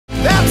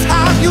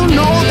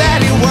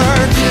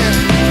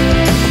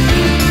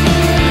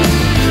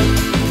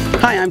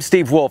I'm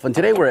Steve Wolf, and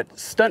today we're at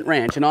Stunt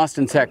Ranch in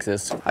Austin,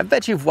 Texas. I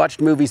bet you've watched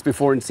movies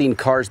before and seen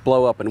cars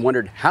blow up and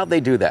wondered how'd they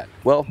do that.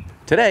 Well,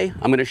 today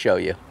I'm going to show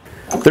you.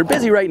 They're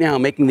busy right now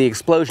making the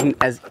explosion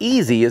as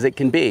easy as it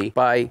can be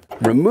by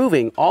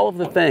removing all of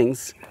the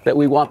things that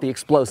we want the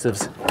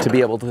explosives to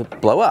be able to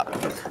blow up.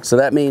 So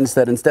that means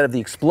that instead of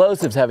the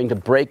explosives having to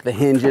break the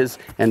hinges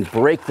and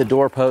break the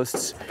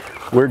doorposts,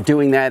 we're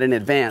doing that in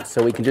advance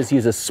so we can just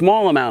use a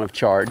small amount of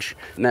charge,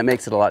 and that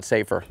makes it a lot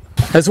safer.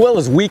 As well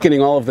as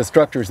weakening all of the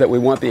structures that we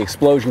want the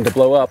explosion to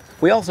blow up,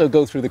 we also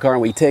go through the car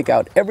and we take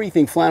out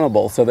everything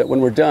flammable so that when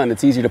we're done,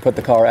 it's easy to put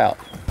the car out.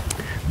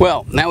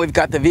 Well, now we've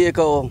got the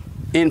vehicle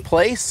in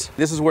place.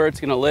 This is where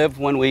it's going to live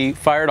when we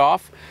fire it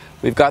off.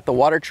 We've got the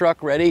water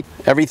truck ready.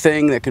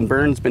 Everything that can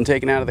burn's been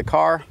taken out of the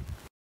car.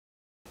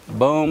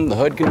 Boom, the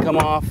hood can come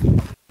off.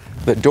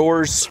 The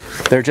doors,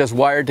 they're just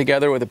wired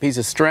together with a piece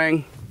of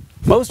string.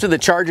 Most of the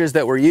charges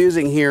that we're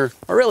using here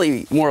are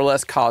really more or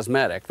less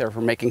cosmetic. They're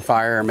for making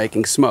fire or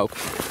making smoke.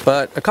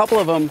 But a couple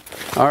of them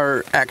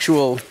are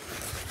actual,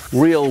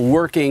 real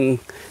working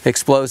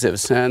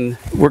explosives. And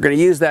we're going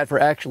to use that for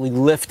actually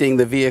lifting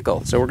the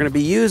vehicle. So we're going to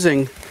be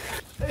using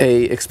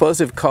an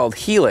explosive called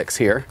Helix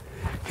here.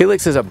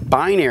 Helix is a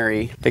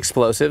binary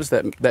explosives.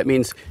 That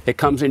means it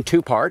comes in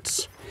two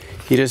parts.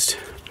 You just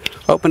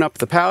open up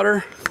the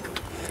powder,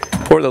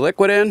 pour the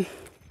liquid in,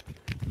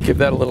 give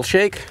that a little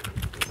shake,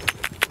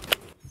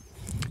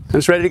 and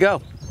it's ready to go.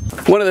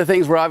 One of the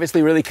things we're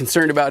obviously really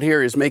concerned about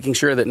here is making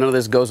sure that none of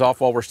this goes off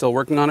while we're still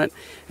working on it.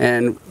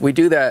 And we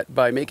do that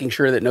by making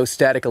sure that no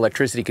static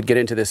electricity could get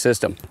into this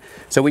system.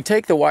 So we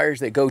take the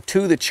wires that go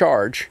to the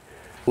charge,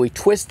 we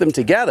twist them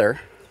together,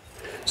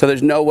 so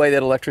there's no way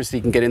that electricity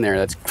can get in there.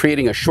 That's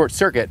creating a short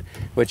circuit,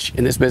 which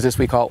in this business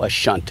we call a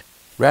shunt.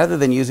 Rather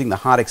than using the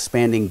hot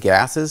expanding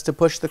gases to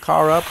push the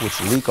car up,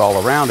 which leak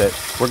all around it,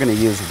 we're going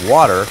to use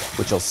water,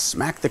 which will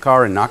smack the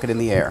car and knock it in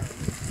the air.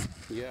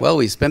 Well,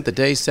 we spent the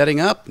day setting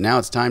up. Now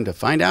it's time to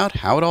find out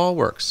how it all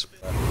works.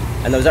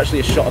 And there was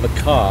actually a shot of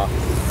a car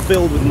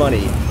filled with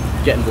money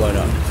getting blown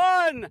up.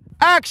 Fun!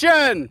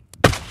 Action!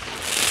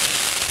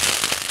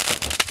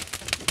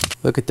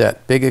 Look at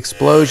that big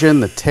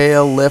explosion. The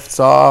tail lifts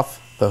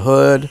off, the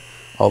hood,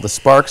 all the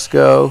sparks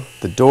go,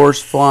 the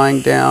doors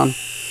flying down,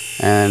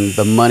 and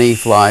the money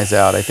flies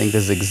out. I think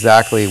this is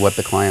exactly what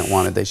the client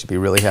wanted. They should be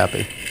really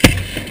happy.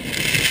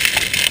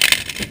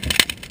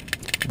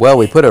 Well,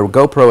 we put a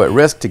GoPro at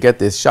risk to get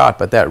this shot,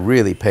 but that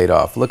really paid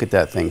off. Look at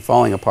that thing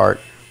falling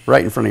apart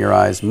right in front of your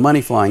eyes,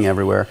 money flying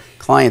everywhere.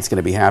 Client's going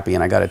to be happy,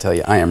 and I got to tell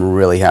you, I am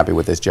really happy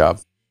with this job.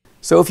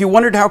 So if you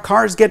wondered how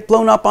cars get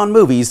blown up on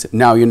movies,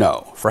 now you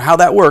know. For how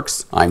that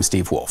works, I'm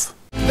Steve Wolf.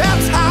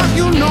 That's how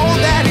you know.